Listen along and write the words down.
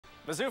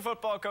Mizzou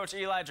football coach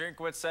Eli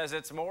Drinkwitz says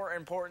it's more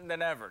important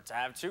than ever to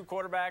have two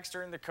quarterbacks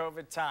during the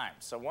COVID time.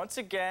 So once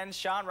again,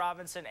 Sean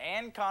Robinson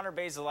and Connor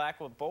Bazelak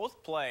will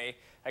both play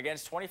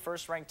against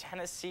 21st ranked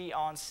Tennessee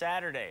on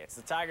Saturday. It's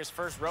the Tigers'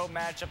 first road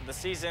matchup of the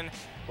season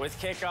with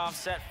kickoff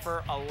set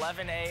for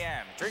 11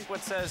 a.m.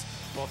 Drinkwitz says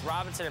both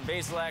Robinson and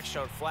Bazelak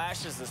showed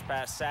flashes this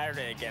past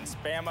Saturday against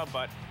Bama,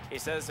 but he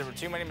says there were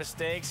too many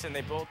mistakes and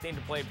they both need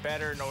to play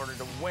better in order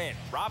to win.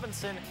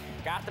 Robinson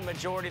got the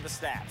majority of the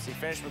snaps. He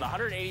finished with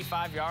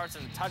 185 yards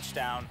and a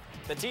touchdown.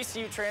 The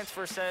TCU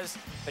transfer says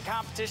the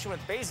competition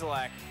with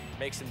Bazelak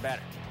makes him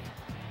better.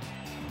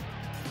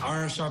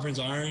 Iron sharpens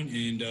iron,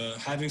 and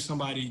having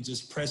somebody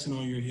just pressing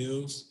on your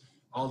heels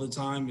all the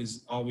time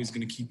is always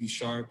going to keep you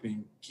sharp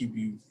and keep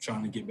you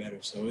trying to get better.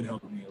 So it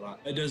helped me a lot.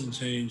 It doesn't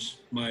change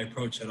my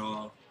approach at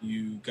all.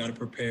 You got to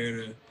prepare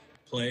to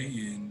play,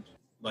 and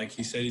like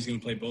he said, he's going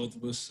to play both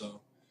of us. So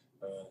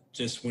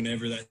just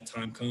whenever that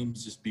time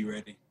comes, just be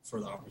ready for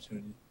the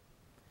opportunity.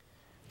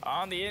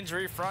 On the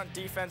injury front,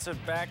 defensive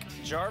back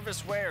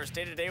Jarvis Ware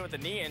stayed today with a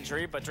knee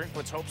injury, but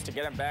Drinkwitz hopes to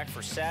get him back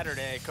for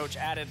Saturday. Coach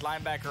added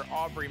linebacker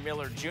Aubrey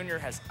Miller Jr.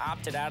 has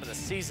opted out of the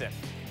season.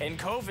 In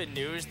COVID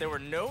news, there were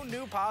no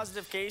new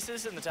positive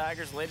cases in the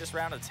Tigers' latest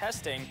round of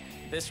testing.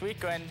 This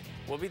weekend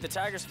will be the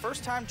Tigers'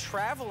 first time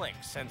traveling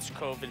since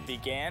COVID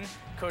began.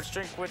 Coach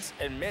Drinkwitz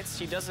admits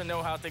he doesn't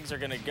know how things are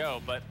going to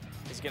go, but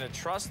he's going to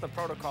trust the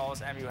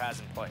protocols MU has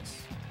in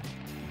place.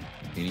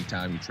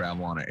 Anytime you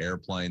travel on an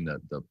airplane,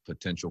 the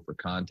potential for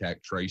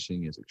contact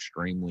tracing is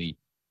extremely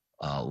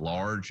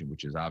large,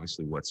 which is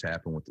obviously what's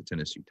happened with the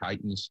Tennessee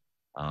Titans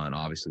and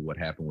obviously what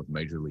happened with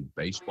Major League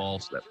Baseball.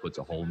 So that puts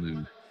a whole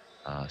new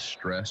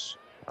stress.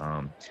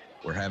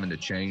 We're having to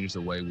change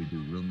the way we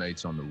do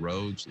roommates on the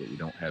road so that we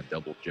don't have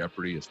double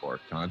jeopardy as far as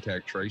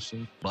contact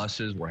tracing.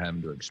 Buses, we're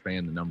having to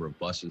expand the number of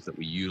buses that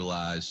we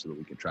utilize so that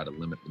we can try to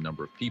limit the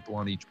number of people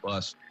on each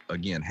bus.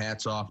 Again,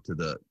 hats off to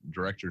the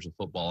directors of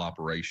football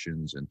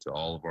operations and to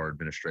all of our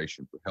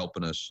administration for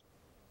helping us.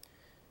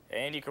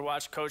 And you can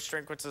watch Coach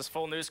Drinkwitz's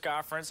full news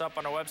conference up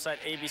on our website,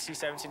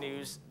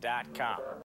 abc17news.com.